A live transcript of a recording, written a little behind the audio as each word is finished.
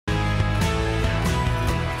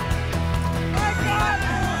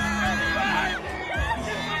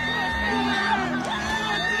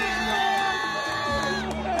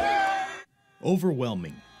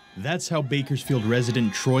Overwhelming. That's how Bakersfield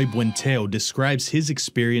resident Troy Buenteo describes his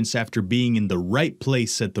experience after being in the right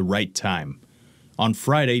place at the right time. On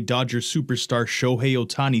Friday, Dodgers superstar Shohei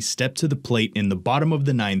Ohtani stepped to the plate in the bottom of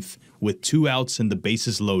the ninth with 2 outs and the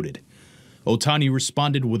bases loaded. Ohtani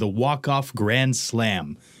responded with a walk-off grand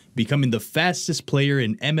slam, becoming the fastest player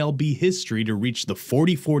in MLB history to reach the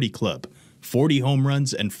 40-40 club, 40 home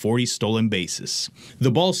runs and 40 stolen bases.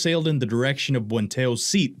 The ball sailed in the direction of Buenteo's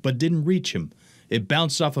seat but didn't reach him. It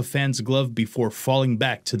bounced off a fan's glove before falling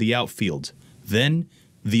back to the outfield. Then,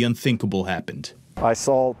 the unthinkable happened. I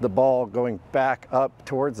saw the ball going back up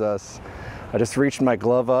towards us. I just reached my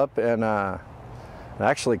glove up and I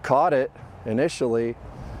actually caught it initially.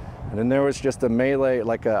 And then there was just a melee,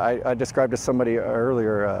 like I described to somebody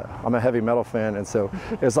earlier, I'm a heavy metal fan, and so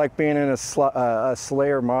it was like being in a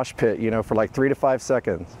Slayer mosh pit, for like 3 to 5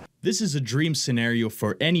 seconds. This is a dream scenario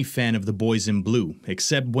for any fan of the boys in blue,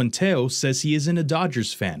 except Buenteo says he isn't a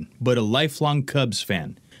Dodgers fan, but a lifelong Cubs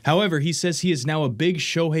fan. However, he says he is now a big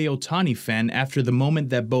Shohei Ohtani fan after the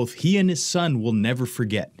moment that both he and his son will never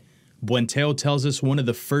forget. Buenteo tells us one of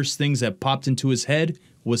the first things that popped into his head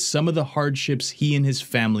was some of the hardships he and his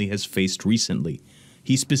family has faced recently.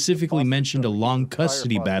 He specifically mentioned a long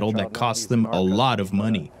custody battle that cost them a lot of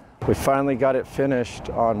money. We finally got it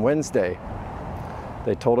finished on Wednesday.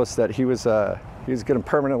 They told us that he was going to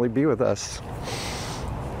permanently be with us.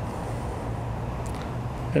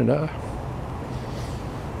 And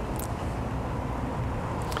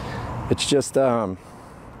it's just, I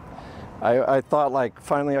thought, like,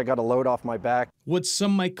 finally I got a load off my back. What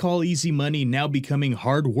some might call easy money now becoming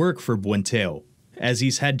hard work for Buenteo, as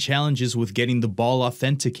he's had challenges with getting the ball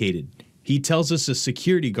authenticated. He tells us a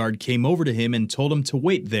security guard came over to him and told him to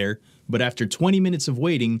wait there, but after 20 minutes of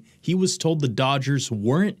waiting, he was told the Dodgers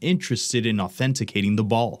weren't interested in authenticating the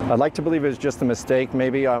ball. I'd like to believe it was just a mistake,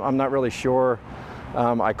 maybe. I'm not really sure.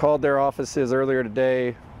 I called their offices earlier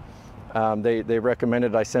today. They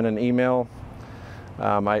recommended I send an email.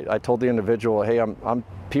 I told the individual, hey,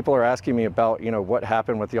 people are asking me about, what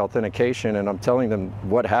happened with the authentication, and I'm telling them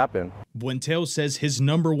what happened. Buenteo says his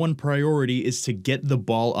 #1 priority is to get the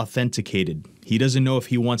ball authenticated. He doesn't know if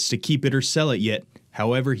he wants to keep it or sell it yet.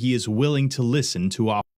 However, he is willing to listen to